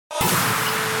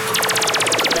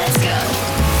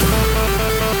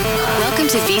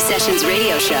to V Sessions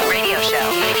Radio Show. Radio Show.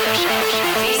 Radio Show.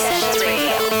 V Sessions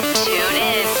Radio. Tune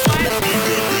in.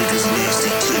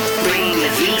 Bringing the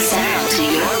V sound to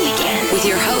your weekend with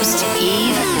your host,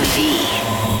 Eve V.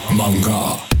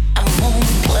 Manga.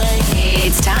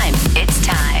 It's time. It's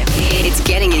time. It's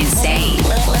getting insane.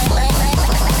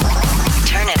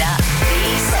 Turn it up.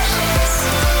 V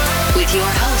Sessions. With your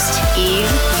host,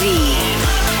 Eve V.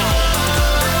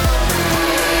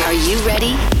 Are you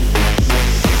ready?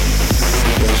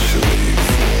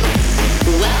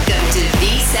 Welcome to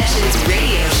V Sessions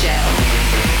Radio Show.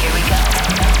 Here we go.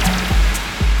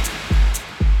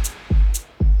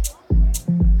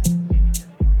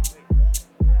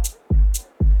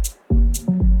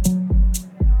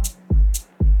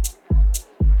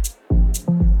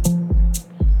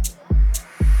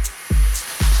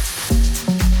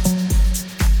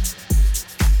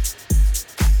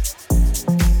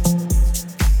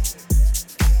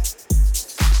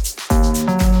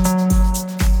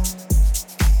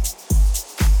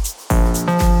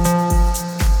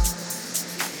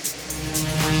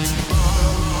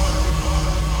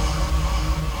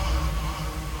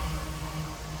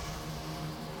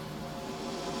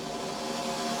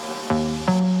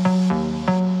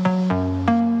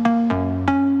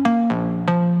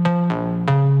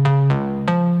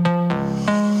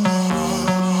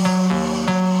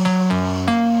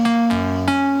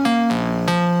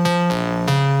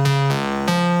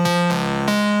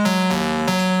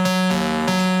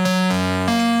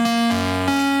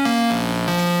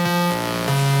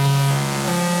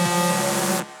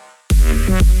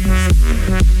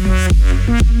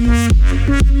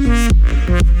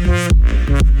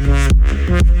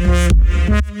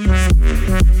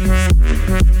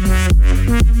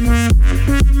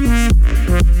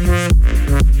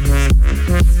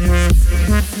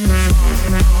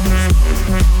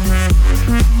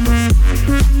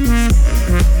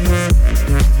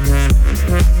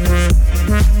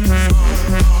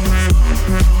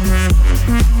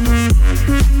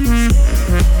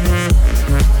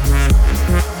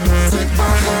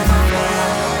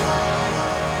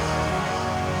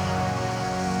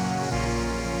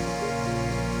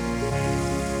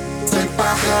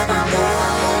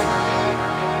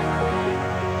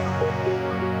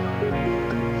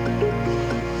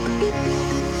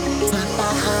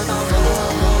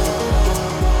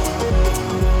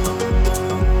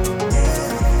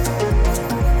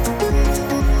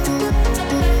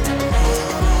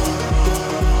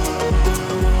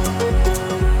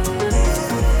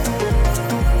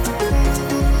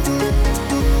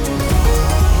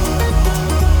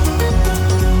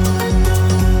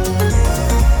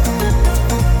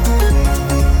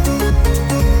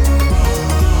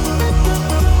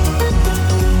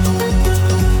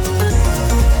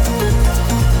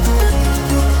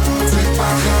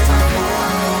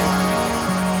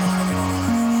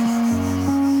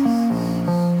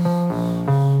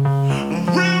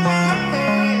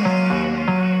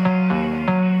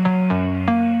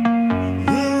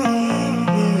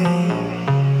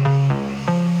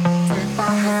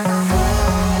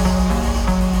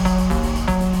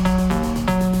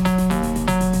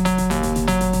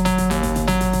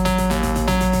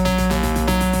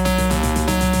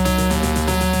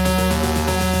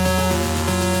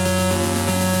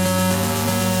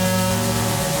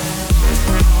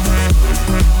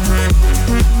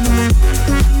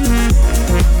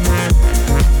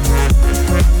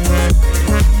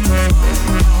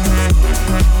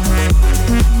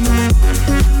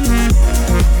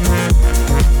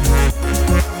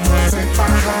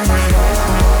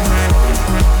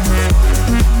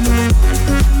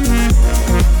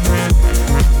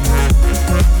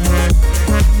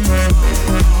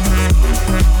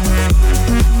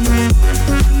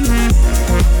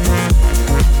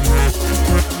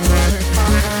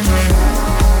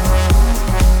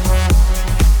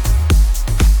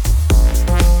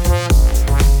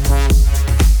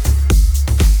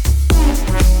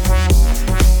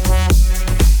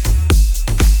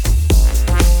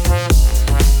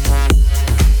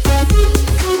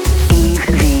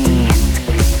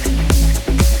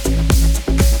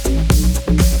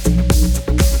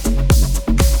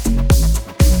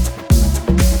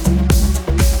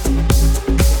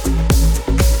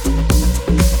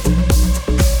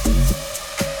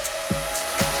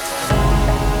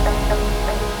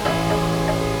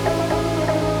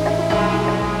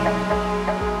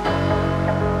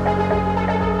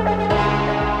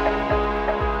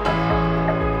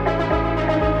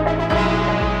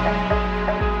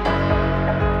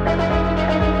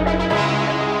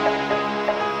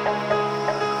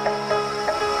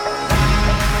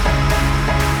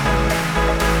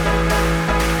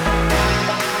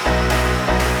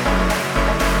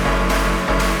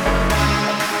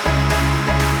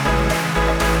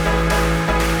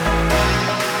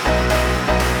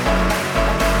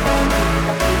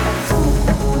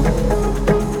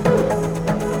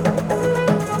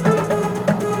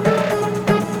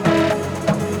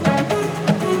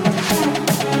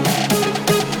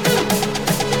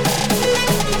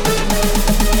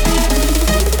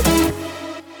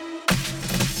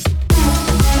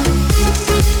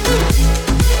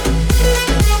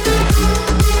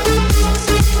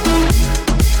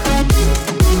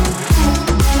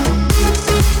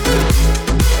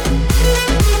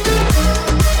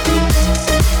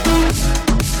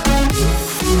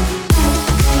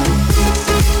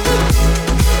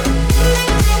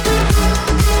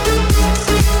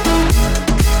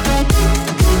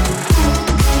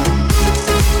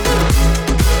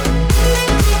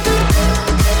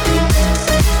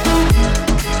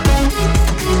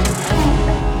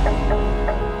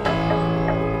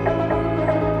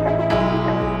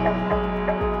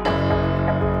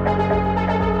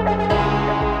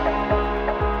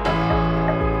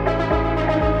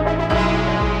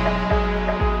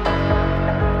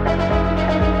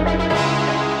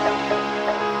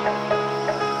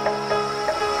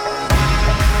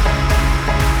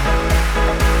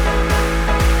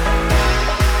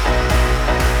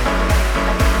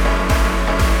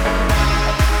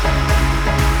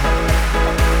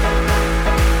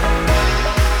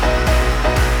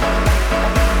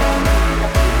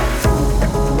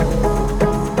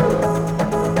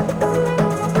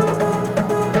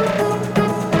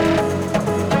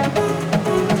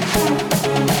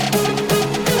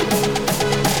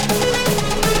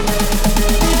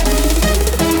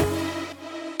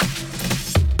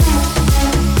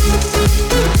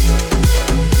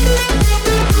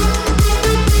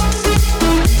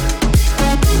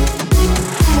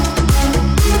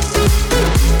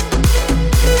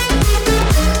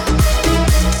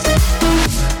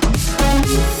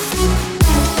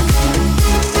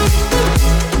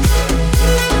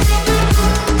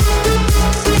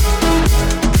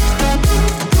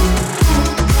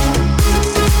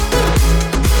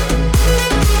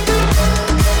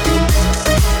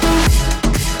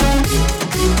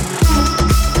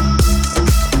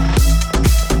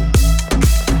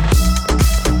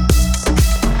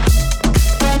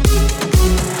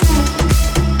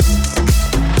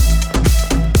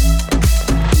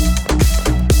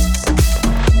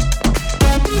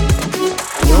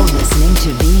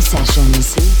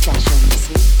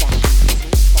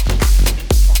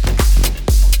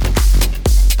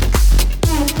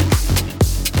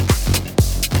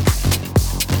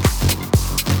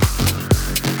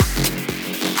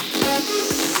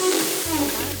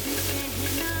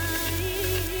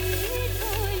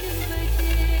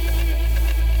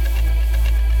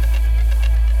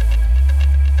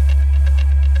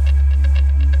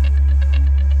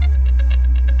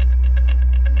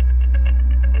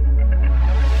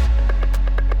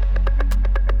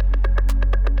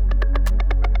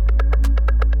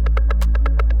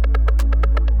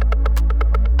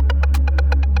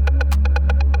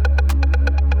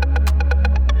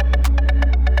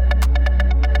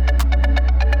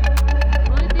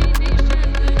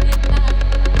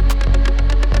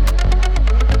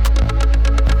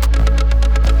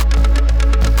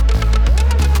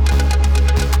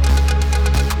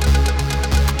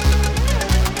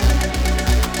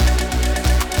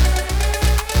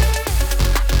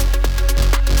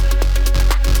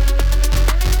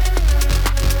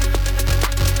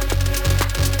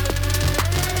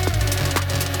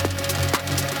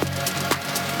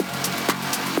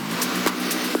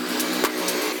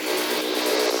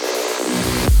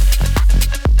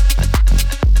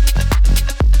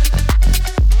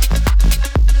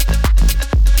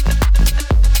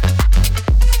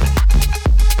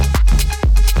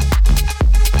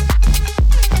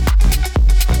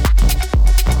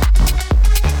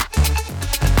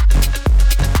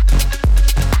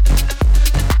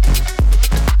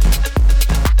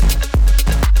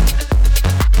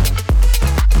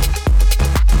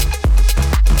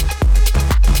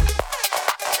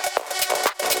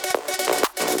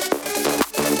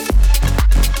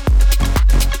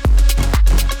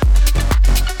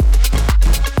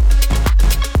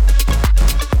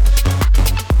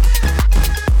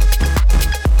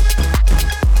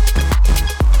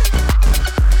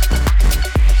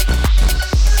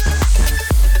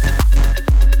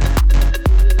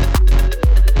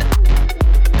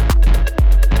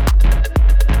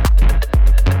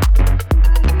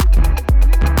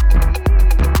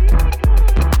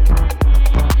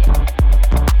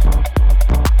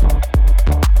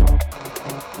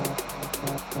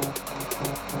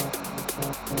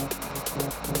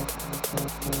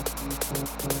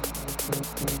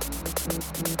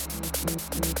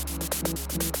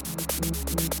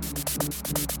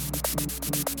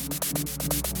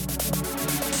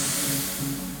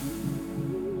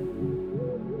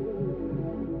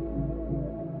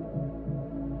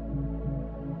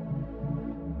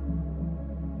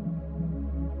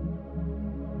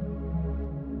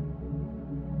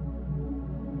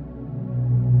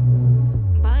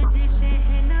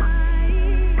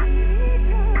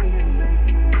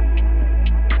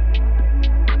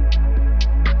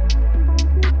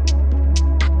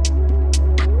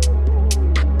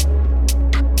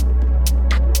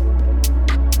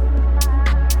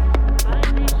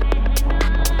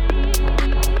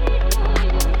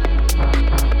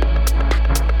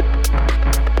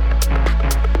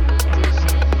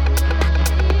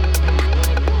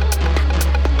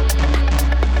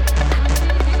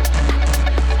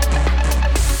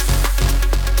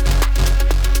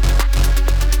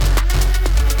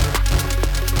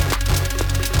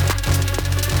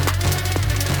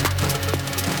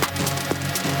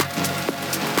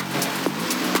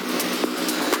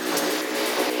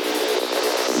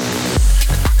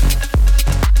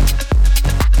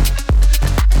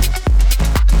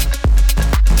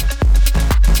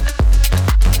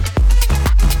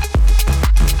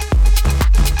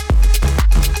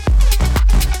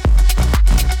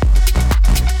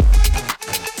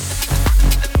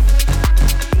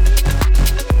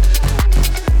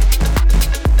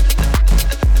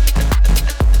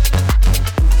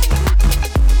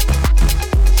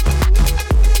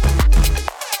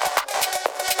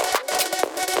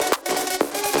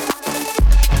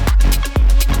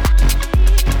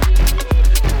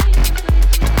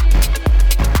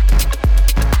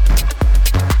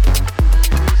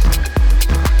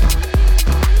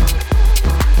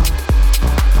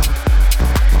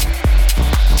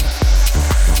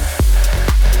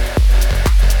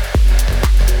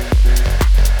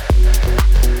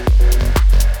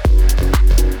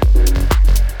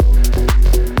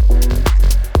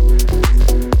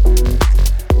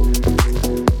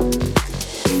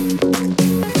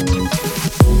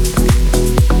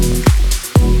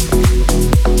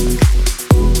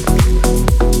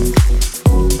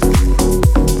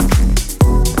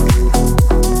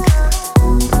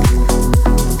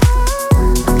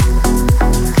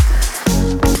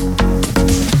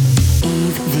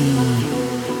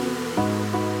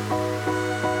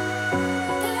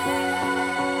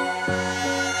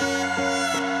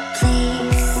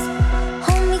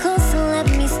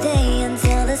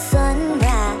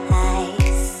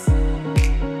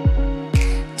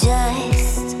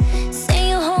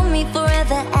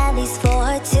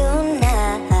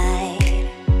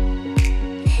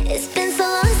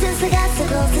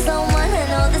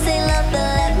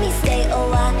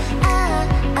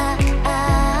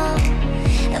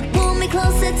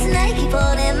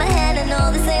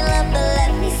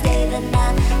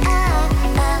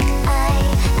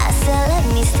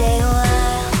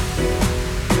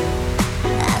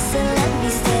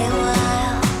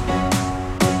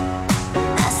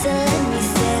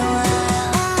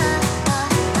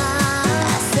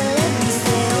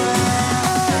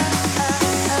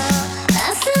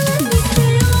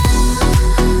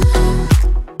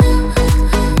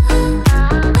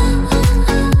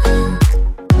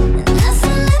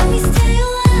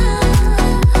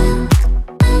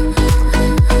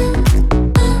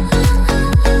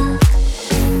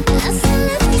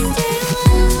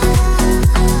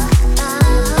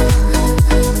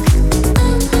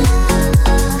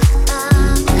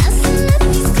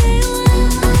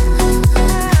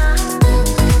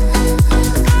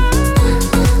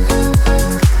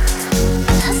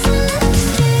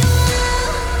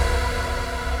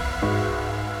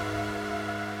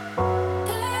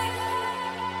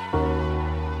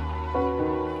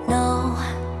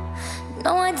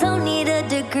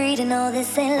 agree to know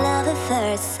this ain't love at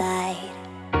first sight.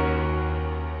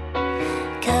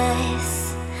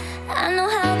 'Cause I know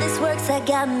how this works, I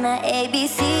got my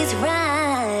ABCs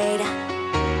right.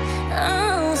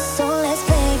 Oh, so let's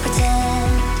play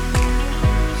pretend.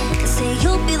 Say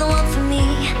you'll be the one for me.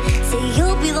 Say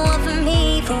you'll be the one for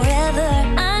me forever.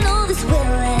 I know this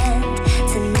will end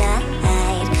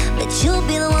tonight, but you'll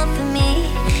be the one for me.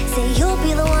 Say you'll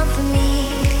be the one for me.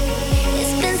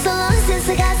 It's been so long since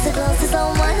I got so close to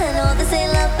someone. I know this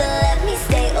ain't love, but let me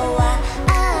stay a while.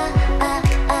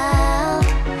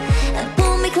 And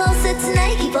pull me closer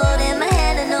tonight. Keep holding my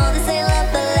hand. I know this ain't love,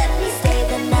 but let me stay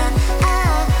the night.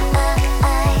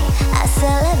 I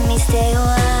said let me stay a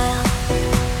while.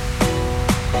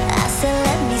 I said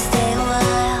let me stay a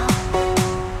while.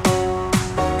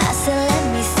 I said let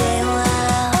me stay a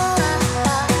while.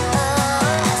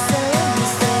 I said let me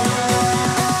stay a while.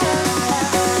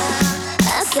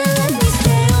 I said let me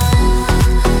stay a while.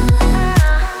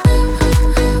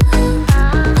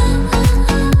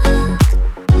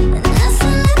 And I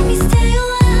said let me stay a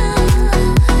while.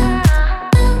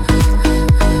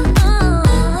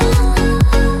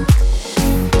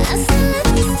 I said let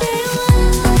me stay a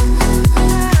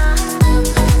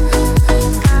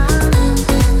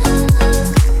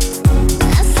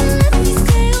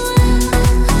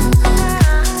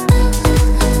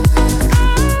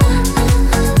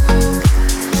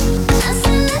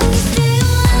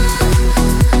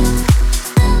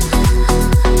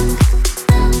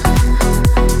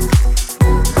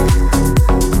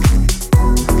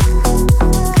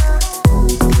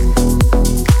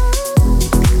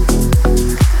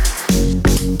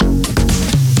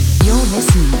You're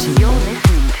listening to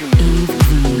Eve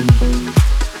V.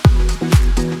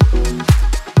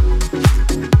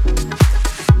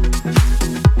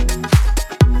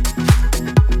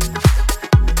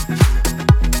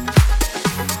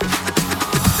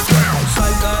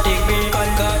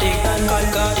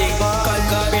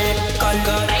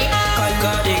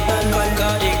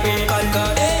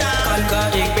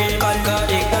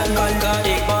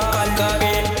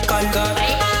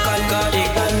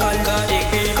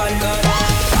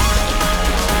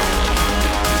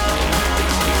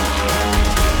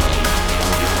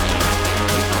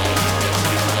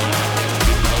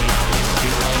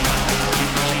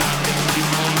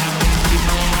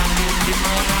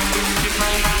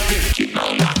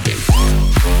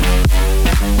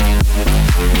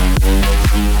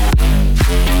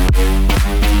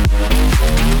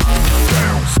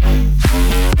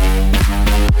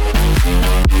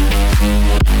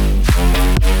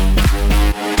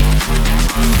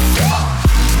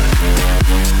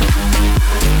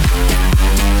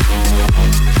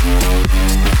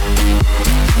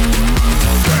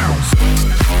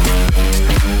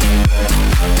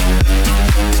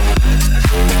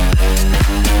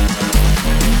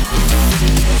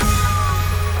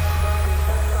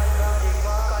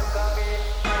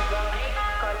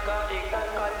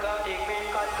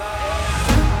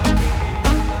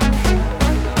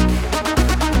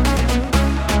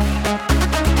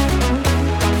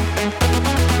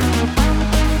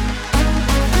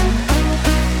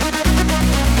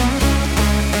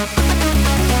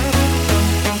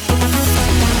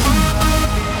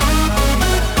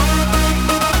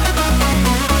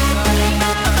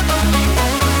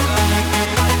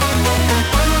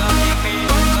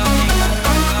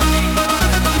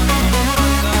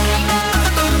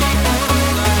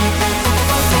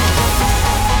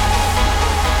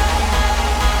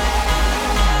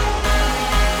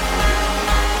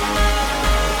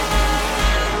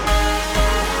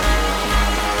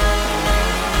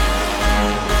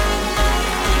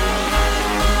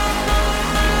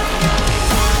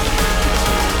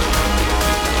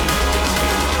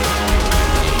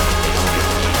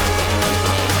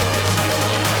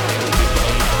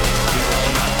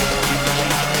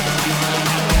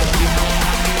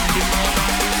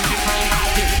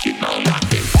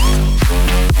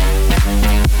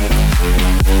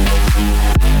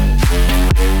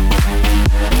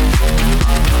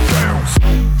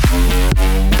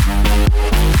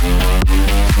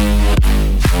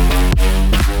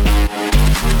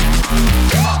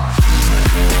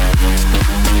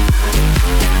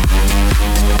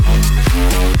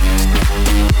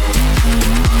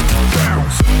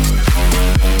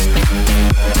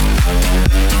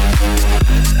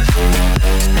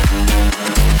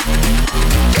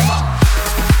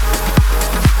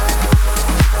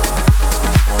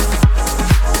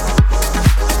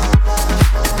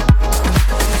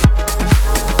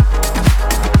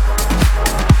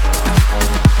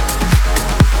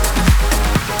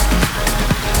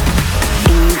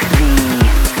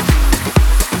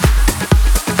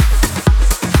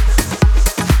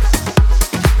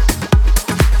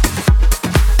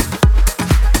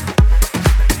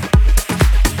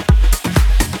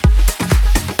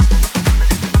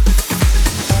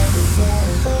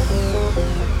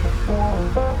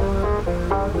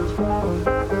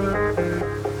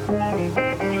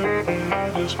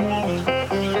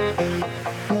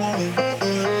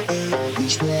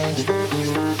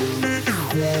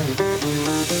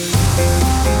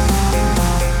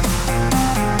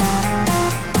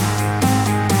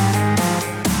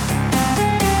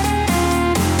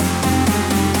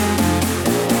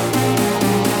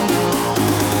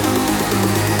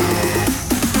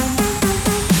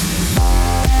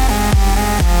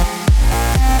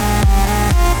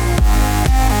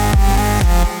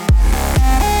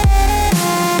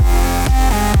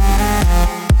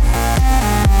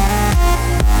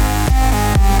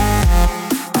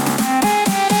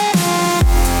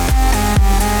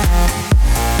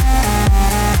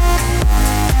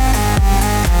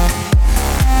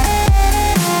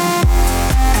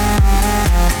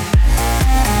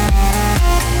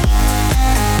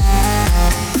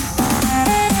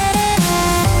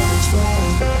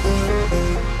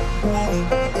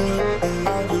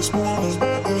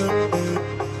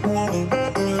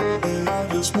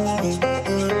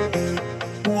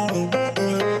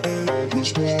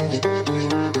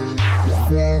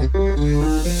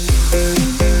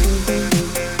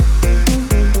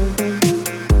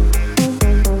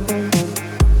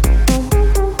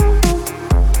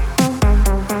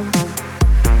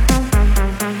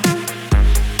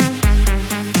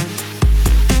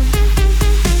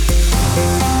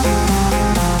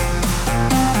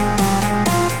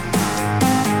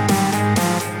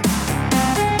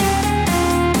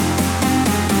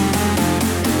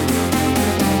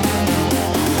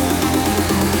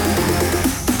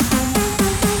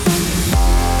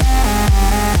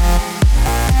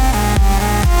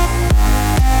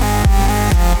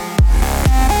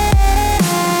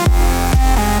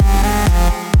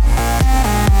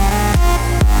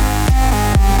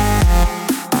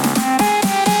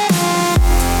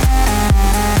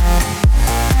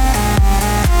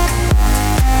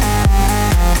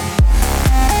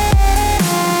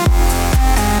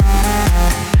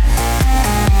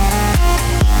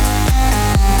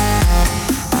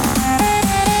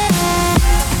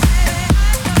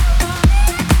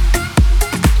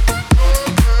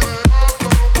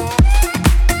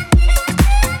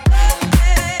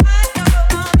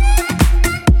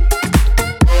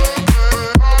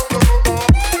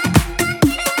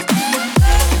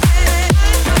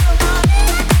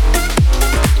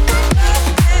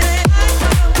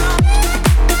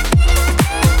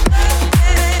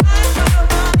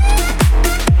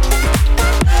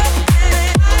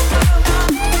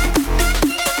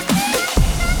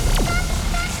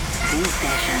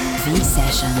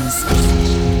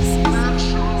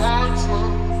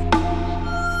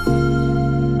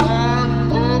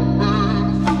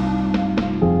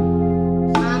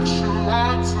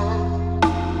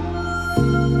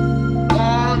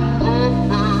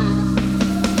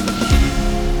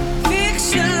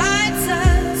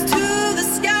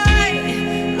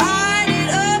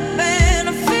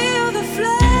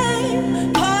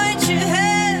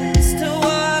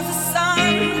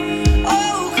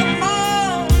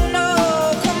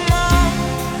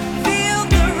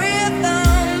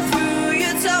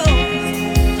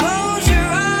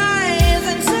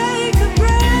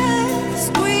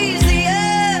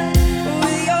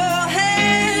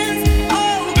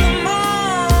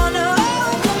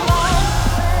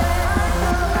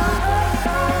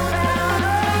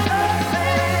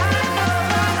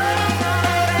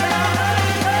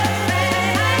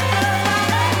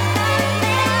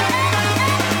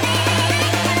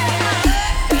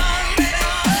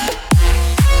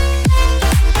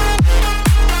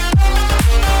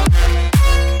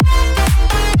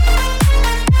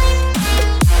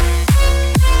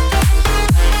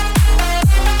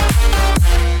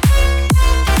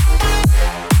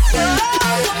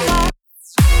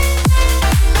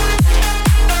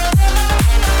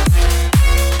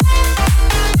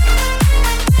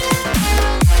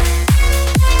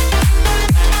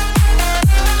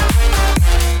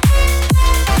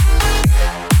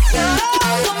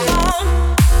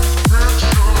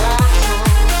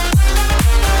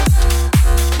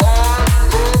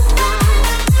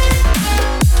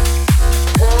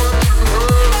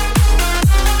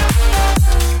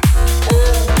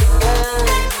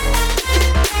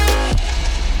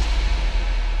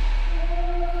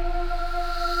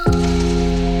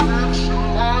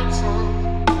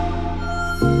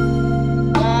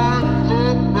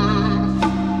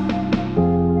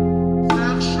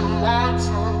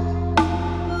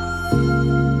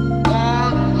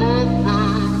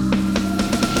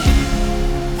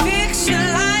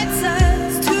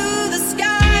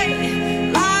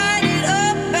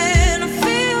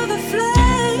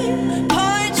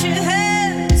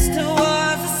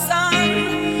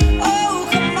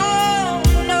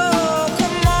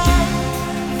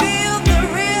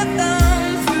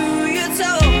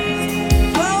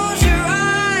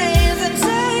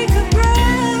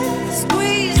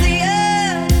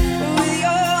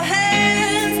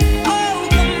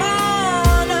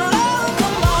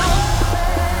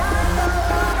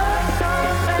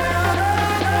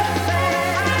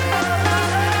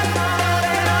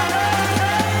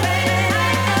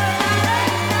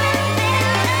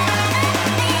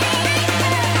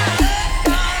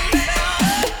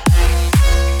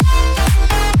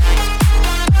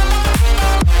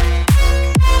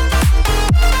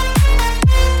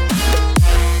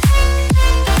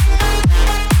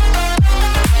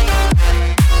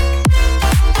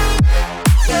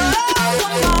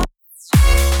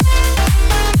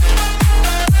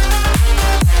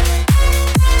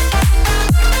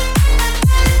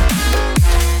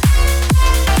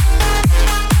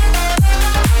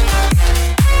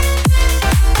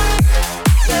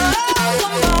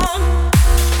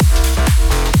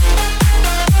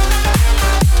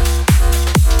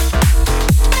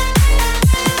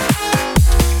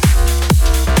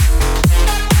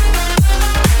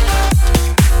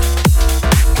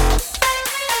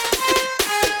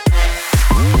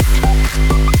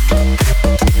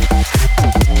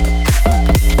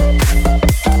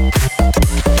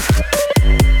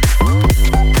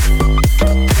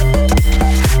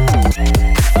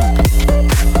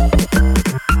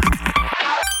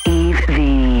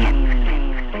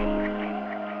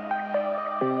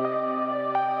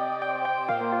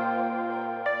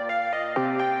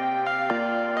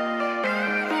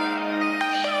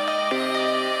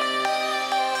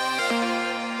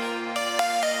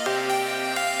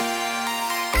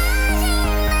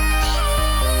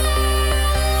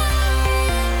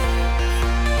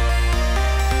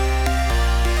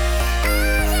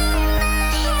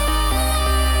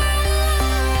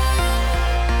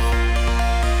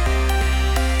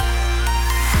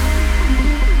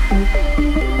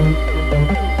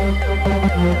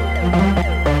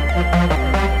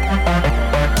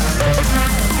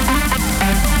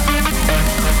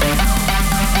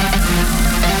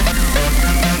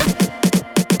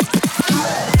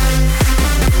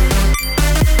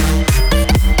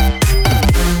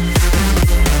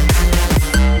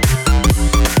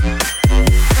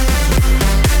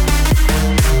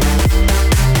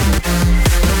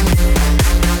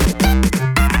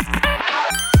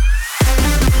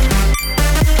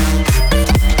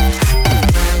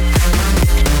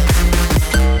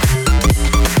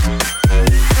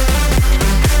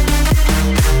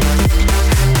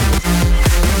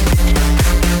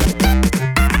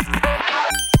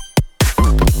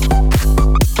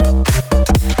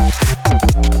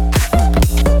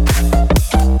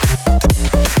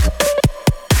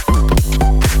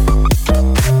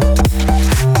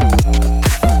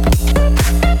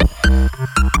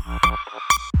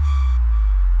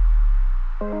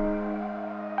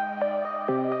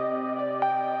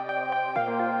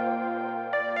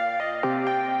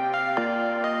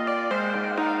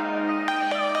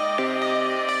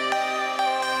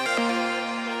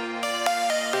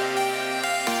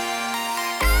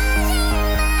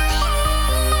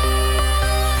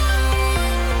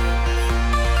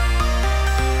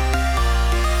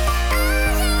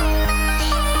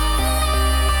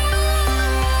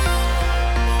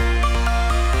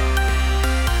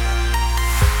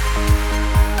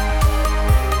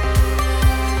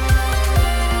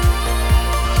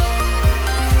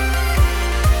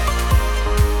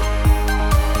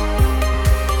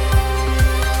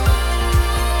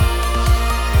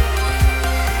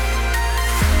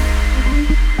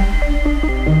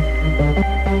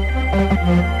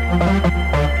 Sessions.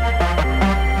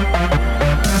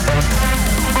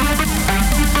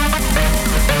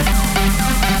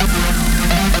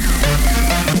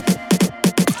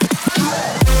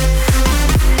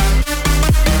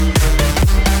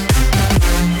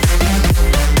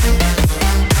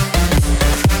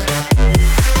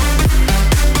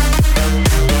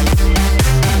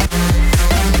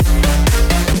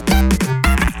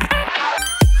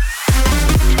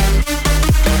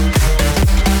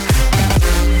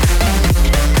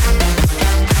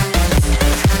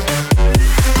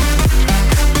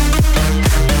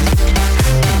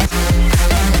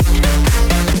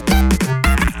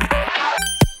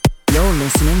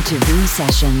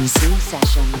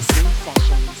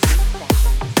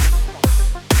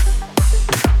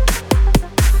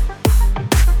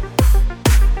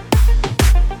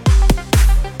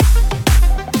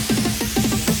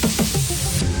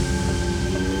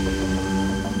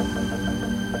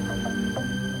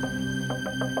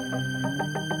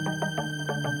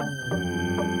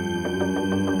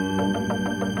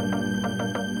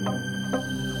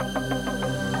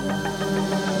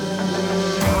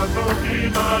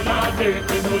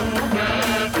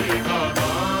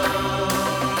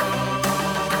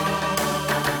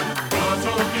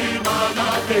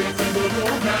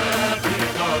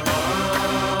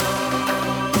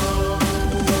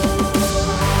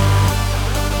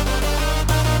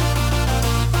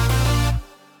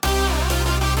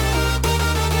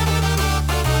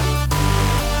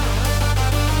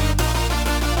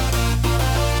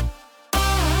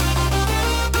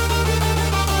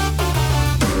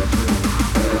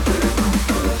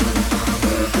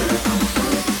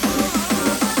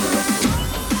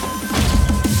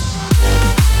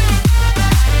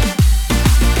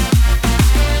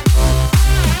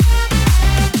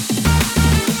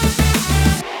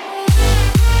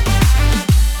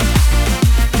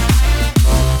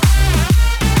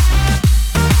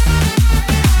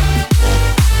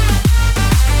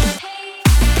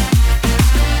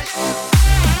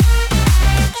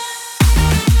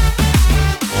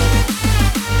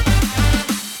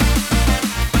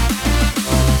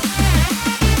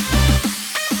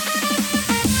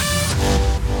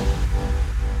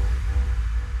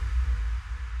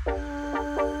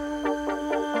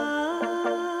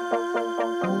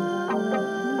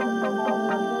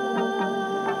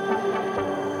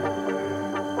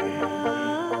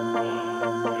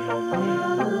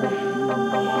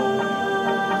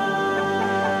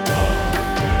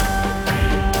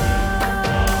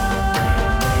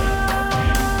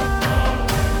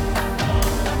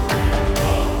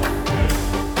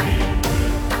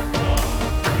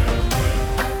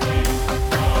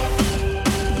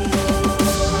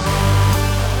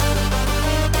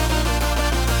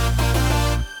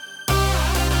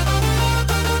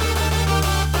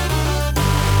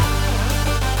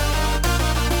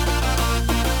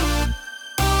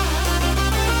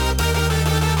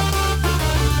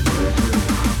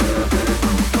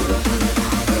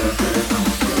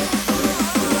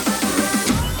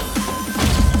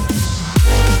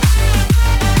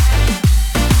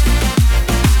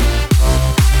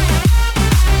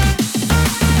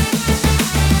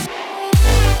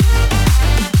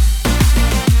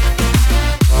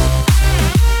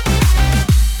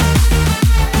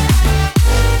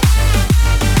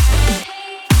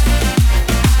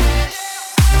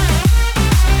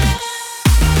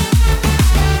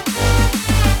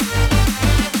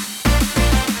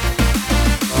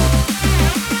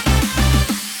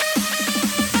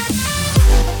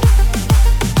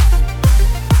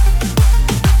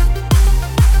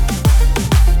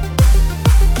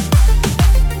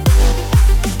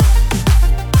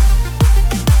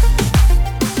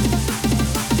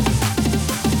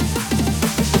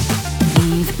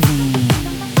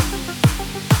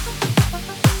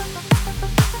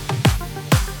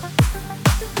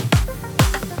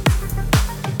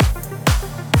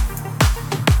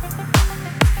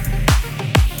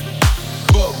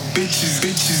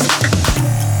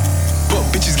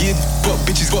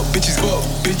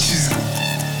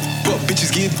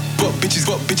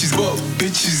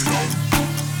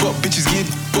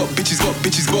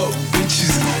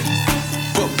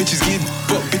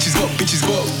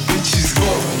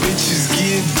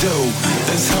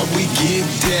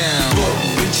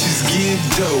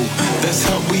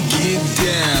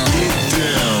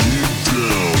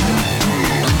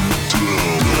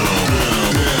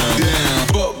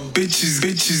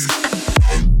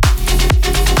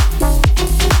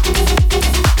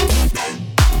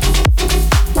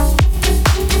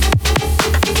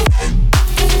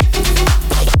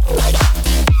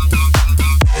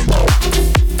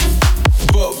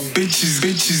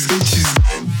 bitches.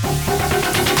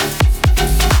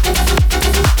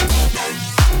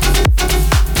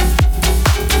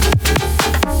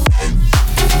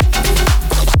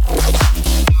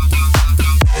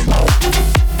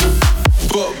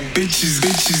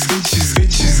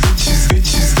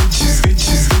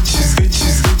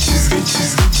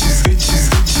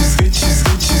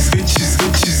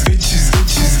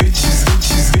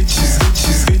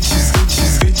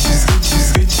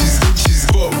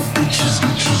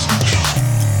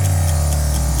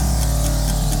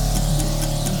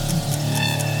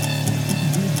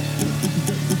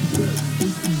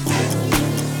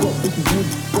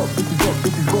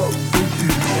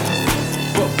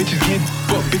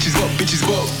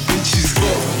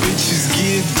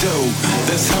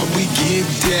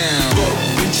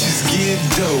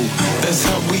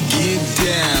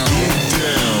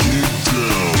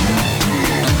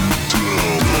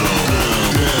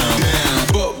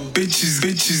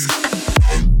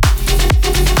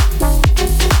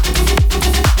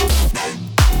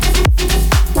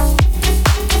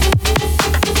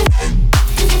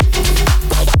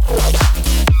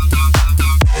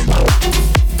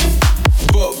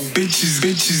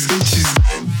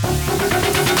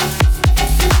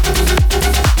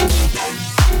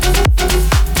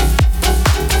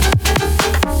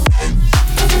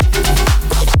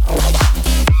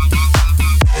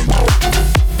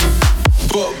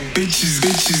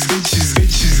 bitches.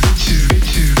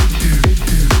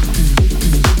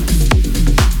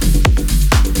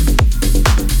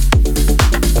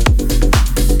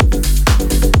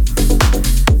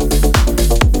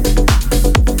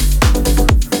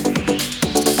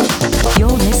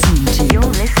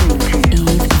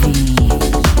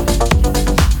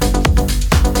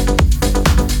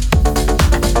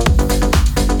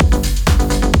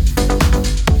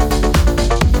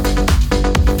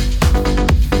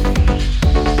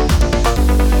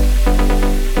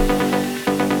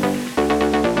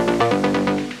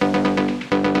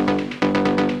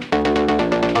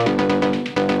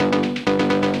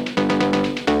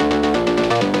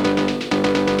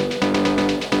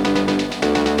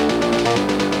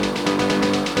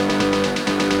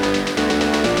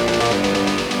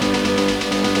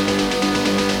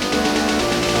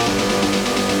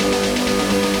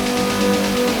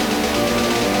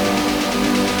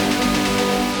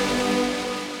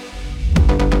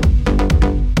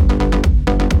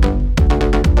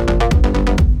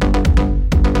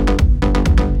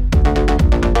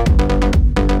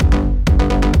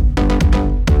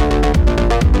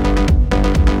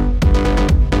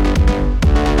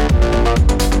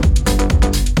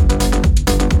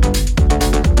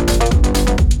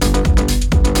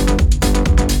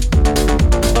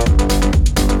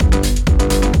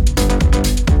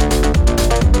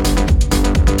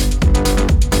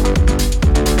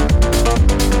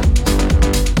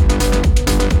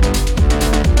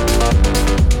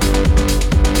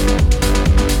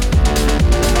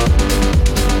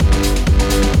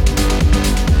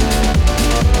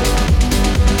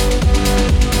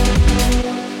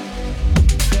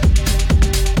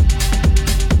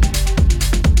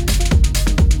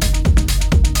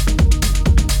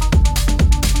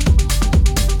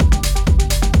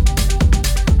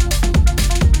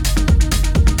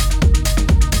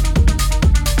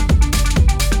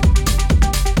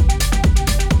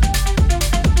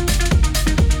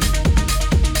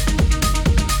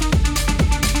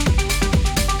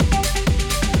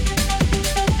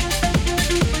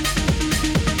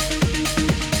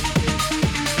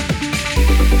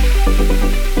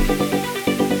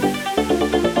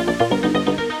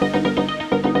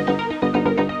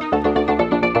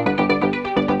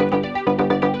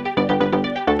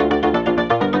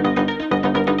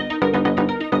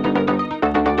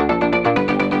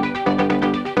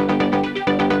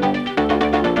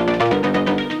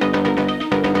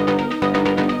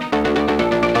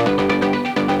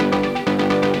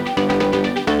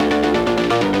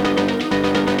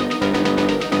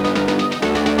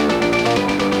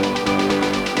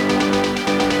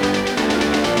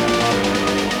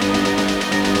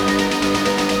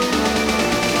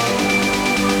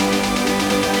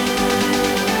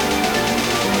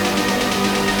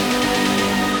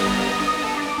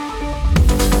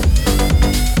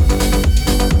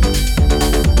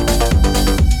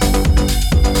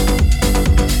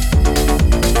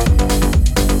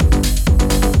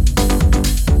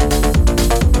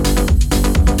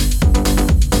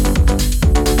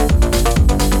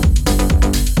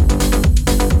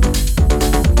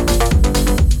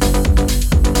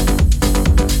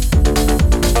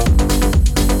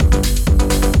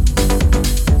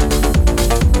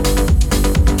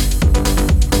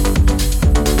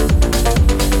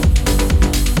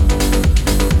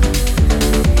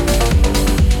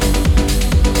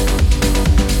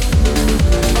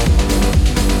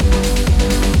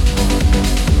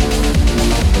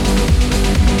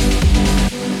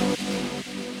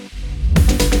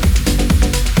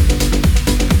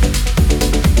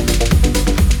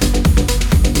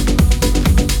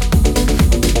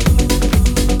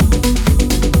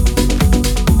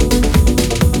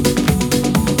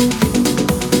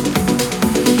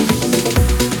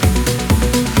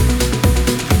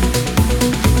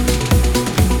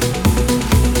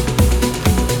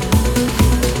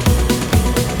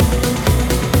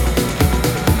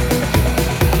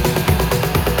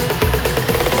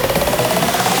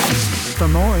 For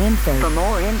more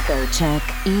info, check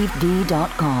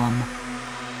eved.com.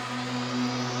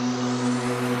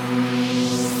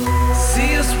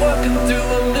 See us walking through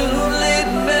a moonlit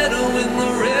meadow in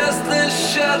the restless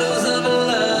shadows of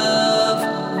love.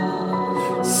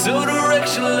 So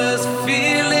directionless,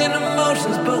 feeling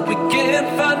emotions, but we can't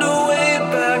find a way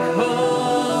back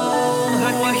home.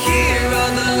 I hear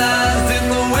all the lies in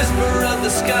the whisper of the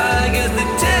sky as they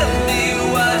tell me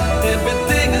why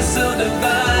everything is so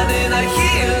divine. And I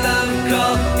hear love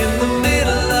call in the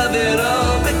middle of it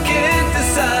all, but can't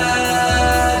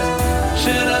decide.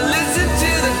 Should I listen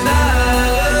to the night?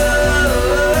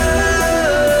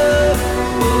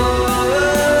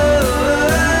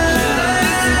 Should I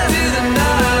listen to the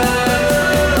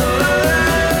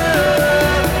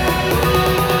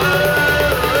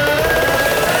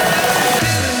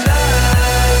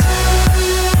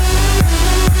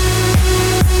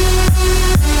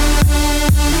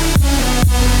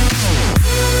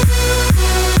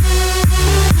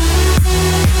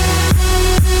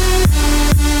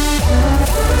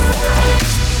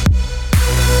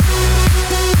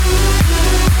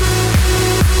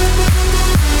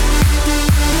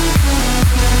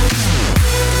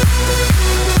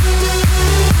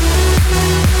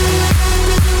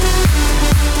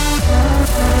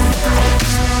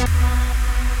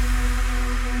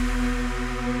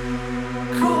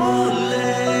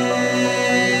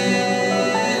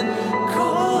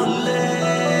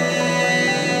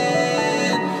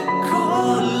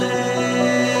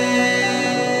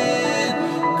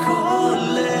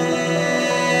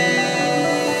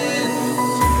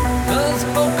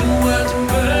unspoken words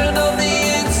burn on the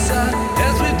inside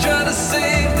as we try to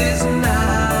save this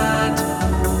night.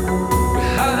 We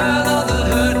hide all the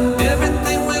hurt,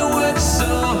 everything we work so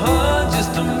hard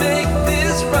just to make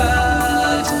this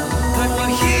right. I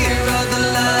hear all the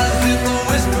lies in the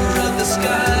whisper of the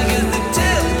sky and they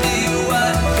tell me why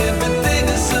everything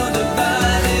is so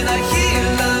divine. And I hear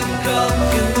love call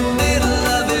in the middle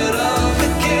of it all,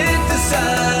 but can't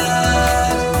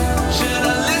decide. Should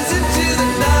I listen to the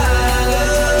night?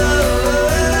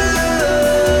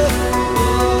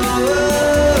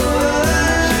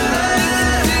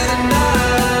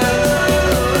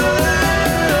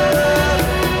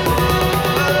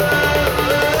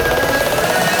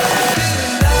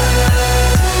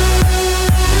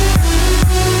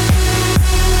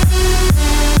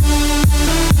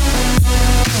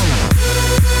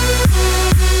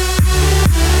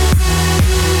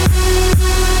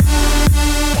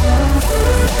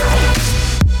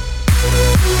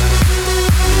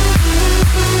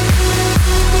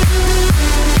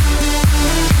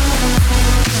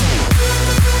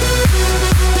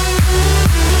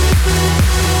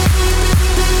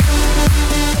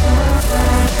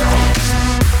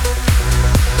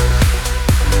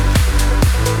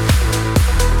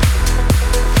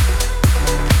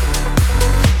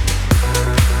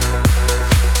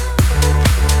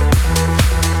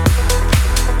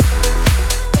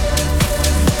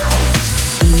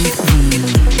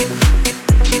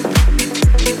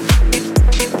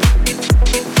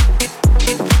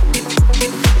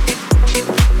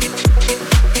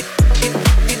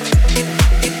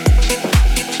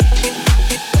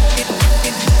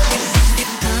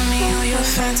 Tell me all your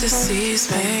fantasies,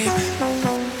 babe.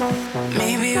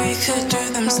 Maybe we could do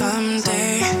them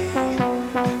someday.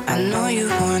 I know you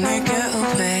wanna get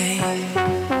away.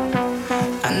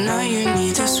 I know you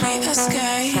need a sweet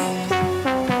escape.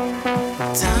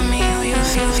 Tell me all your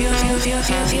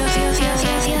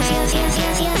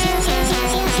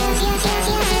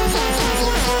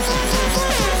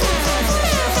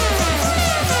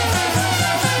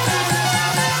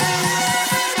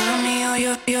Tell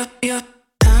me all your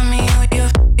Tell me all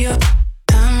your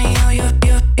Tell me all your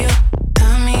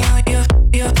Tell me all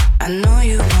your I know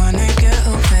you wanna get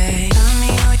away. Tell me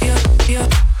all your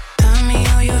Tell me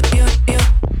all your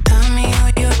Tell me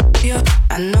all your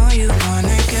I know you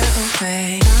wanna get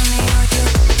away. Tell me all your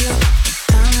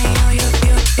Tell me all your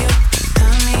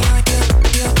Tell me all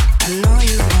your I know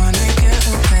you wanna get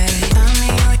away. Tell me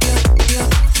all your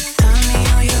Tell me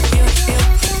all your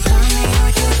Tell me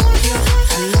all your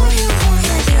I know you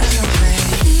wanna get away.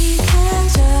 We can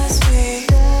just be,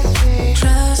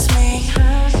 trust me.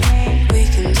 We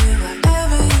can do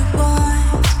whatever you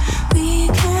want. We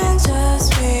can just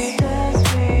be,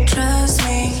 trust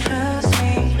me.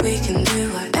 We can do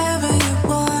whatever you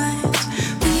want.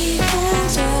 We can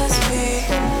just be,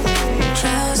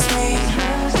 trust me.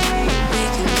 We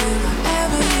can do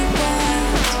whatever you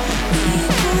want. We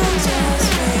can just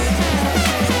be,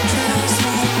 trust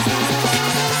me.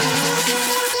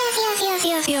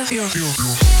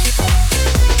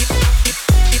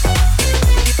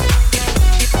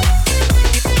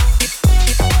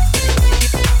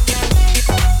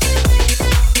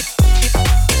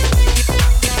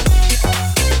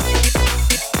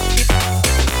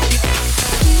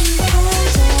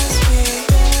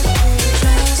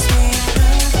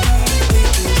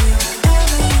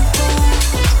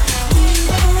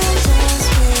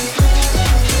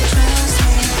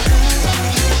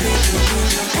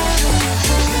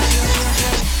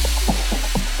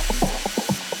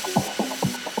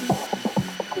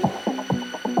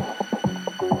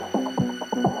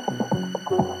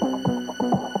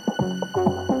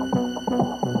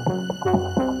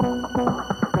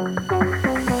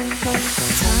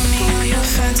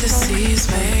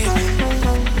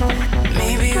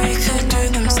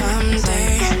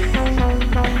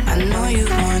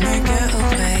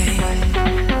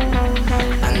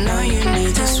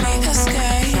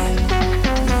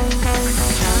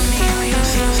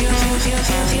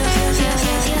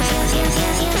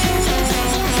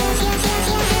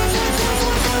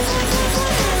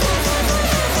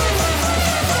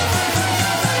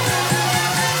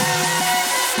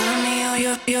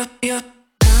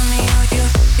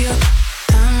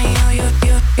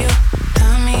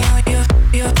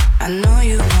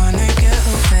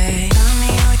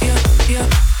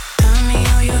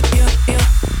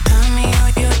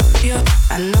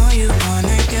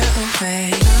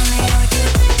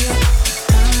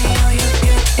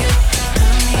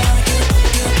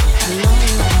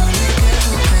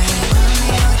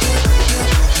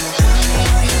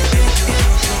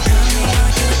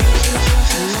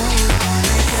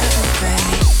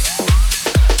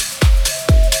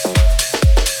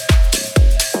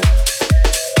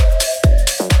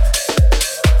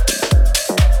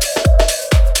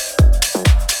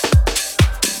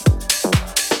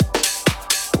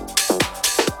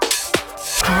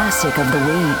 of the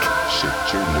week. Should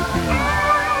truly be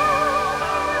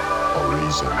a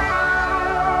reason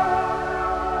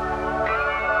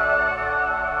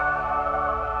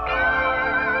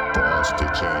for us to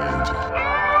change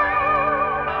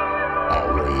our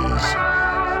ways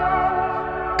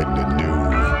in the new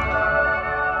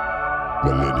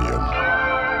millennium.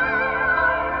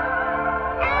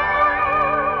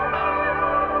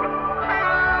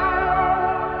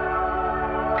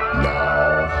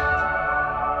 Now,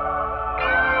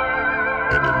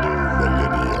 in the new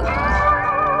millennium,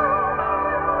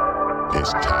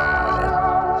 it's time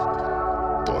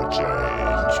for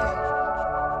change,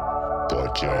 for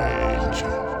change,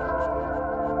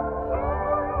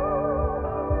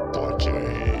 for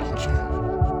change,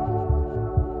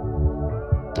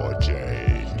 for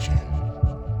change,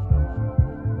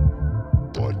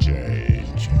 for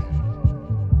change,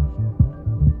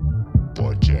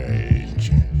 for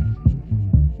change,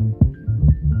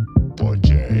 for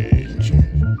change.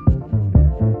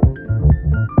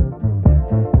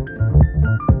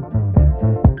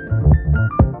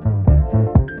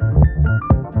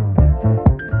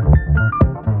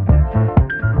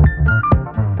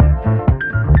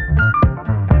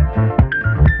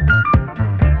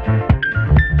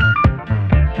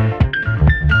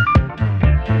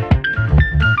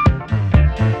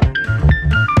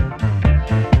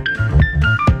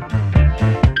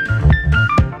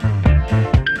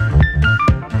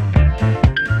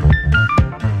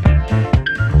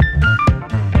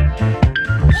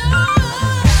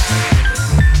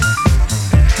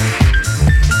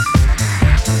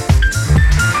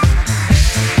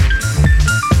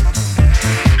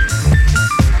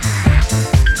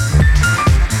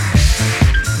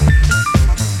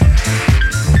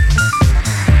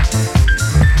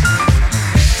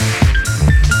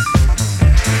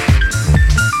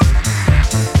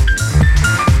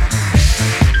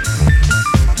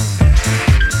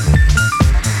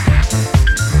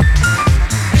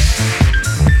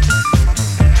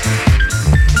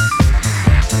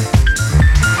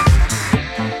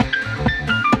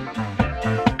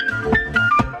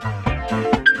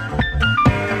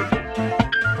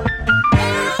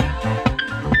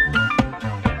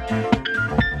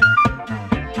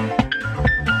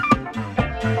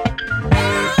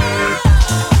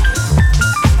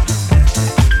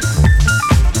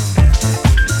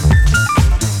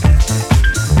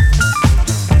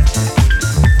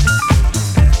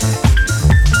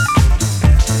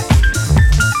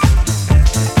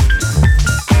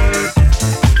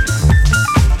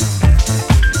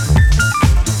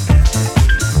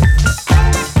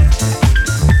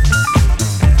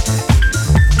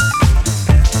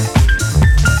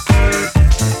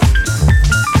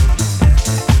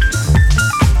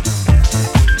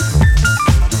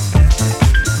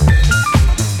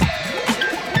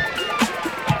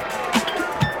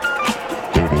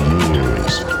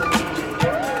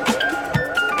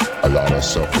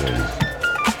 Suffering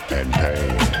and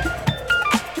pain.